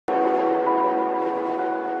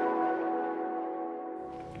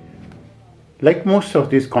Like most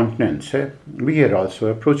of these continents, we are also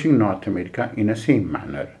approaching North America in a same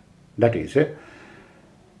manner. That is,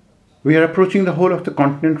 we are approaching the whole of the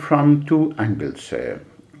continent from two angles.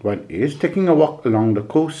 One is taking a walk along the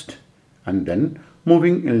coast and then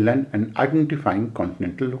moving inland and identifying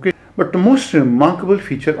continental locations. But the most remarkable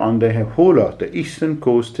feature on the whole of the eastern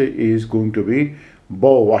coast is going to be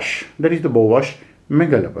Bowash. That is the Bowash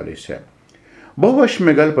megalopolis. Bowash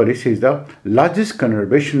megalopolis is the largest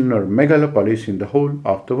conurbation or megalopolis in the whole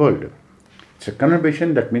of the world. It's a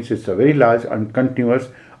conurbation, that means it's a very large and continuous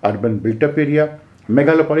urban built-up area.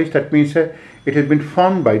 Megalopolis, that means it has been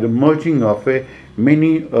formed by the merging of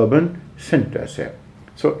many urban centers.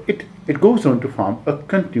 So it goes on to form a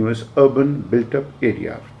continuous urban built-up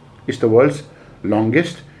area. It's the world's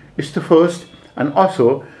longest, it's the first and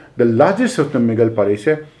also the largest of the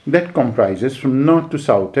megalopolis that comprises from north to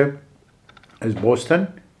south as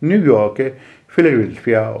Boston, New York,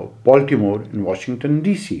 Philadelphia, Baltimore, and Washington,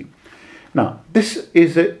 D.C. Now, this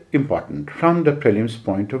is important from the prelims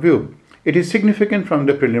point of view. It is significant from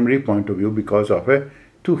the preliminary point of view because of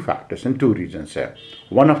two factors and two reasons.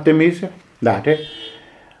 One of them is that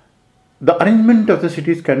the arrangement of the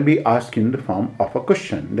cities can be asked in the form of a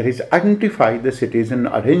question. That is, identify the cities and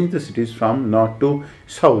arrange the cities from north to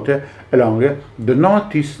south along the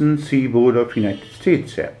northeastern seaboard of United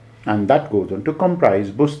States. And that goes on to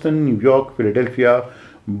comprise Boston, New York, Philadelphia,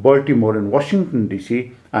 Baltimore and Washington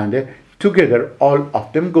DC, and together all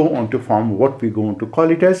of them go on to form what we go on to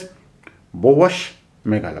call it as Bowash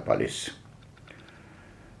megalopolis.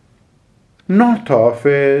 North of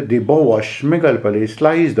the Bowash megalopolis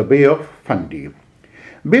lies the Bay of Fundy.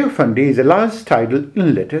 Bay of Fundy is a large tidal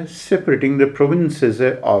inlet separating the provinces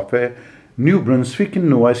of New Brunswick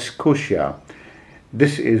and Nova Scotia.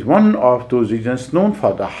 This is one of those regions known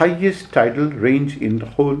for the highest tidal range in the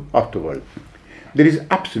whole of the world. There is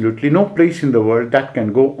absolutely no place in the world that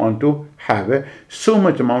can go on to have so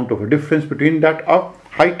much amount of a difference between that of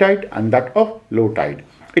high tide and that of low tide.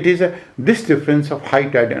 It is this difference of high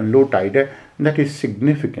tide and low tide that is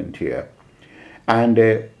significant here. And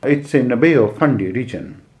it's in the Bay of Fundy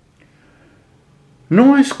region.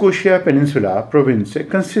 Nova Scotia Peninsula province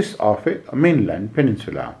consists of a mainland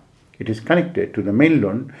peninsula. It is connected to the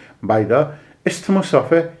mainland by the Isthmus of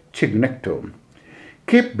Chignecto.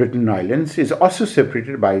 Cape Breton Islands is also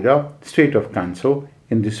separated by the Strait of Canso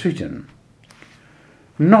in this region.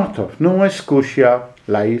 North of Nova Scotia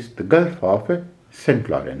lies the Gulf of St.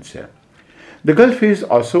 Lawrence. The Gulf is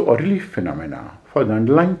also a relief phenomena, for the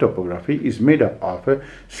underlying topography is made up of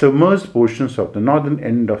submerged portions of the northern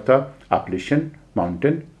end of the Appalachian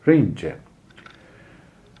mountain range.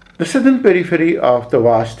 The southern periphery of the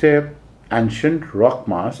vast ancient rock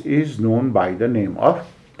mass is known by the name of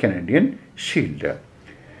Canadian Shield.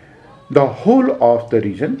 The whole of the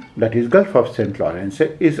region, that is Gulf of St. Lawrence,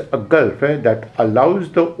 is a gulf that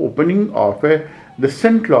allows the opening of the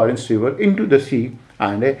St. Lawrence River into the sea,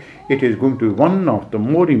 and it is going to be one of the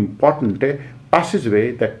more important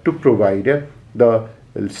passageway that to provide the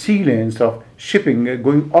sea lanes of shipping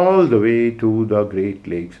going all the way to the Great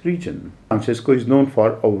Lakes region. San Francisco is known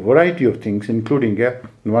for a variety of things, including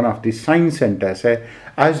one of the science centers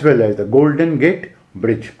as well as the Golden Gate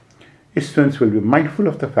Bridge. Students will be mindful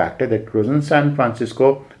of the fact that it was in San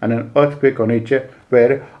Francisco and an earthquake on it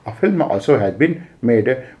where a film also had been made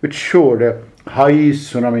which showed high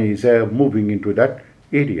tsunamis moving into that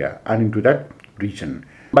area and into that region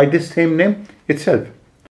by this same name itself.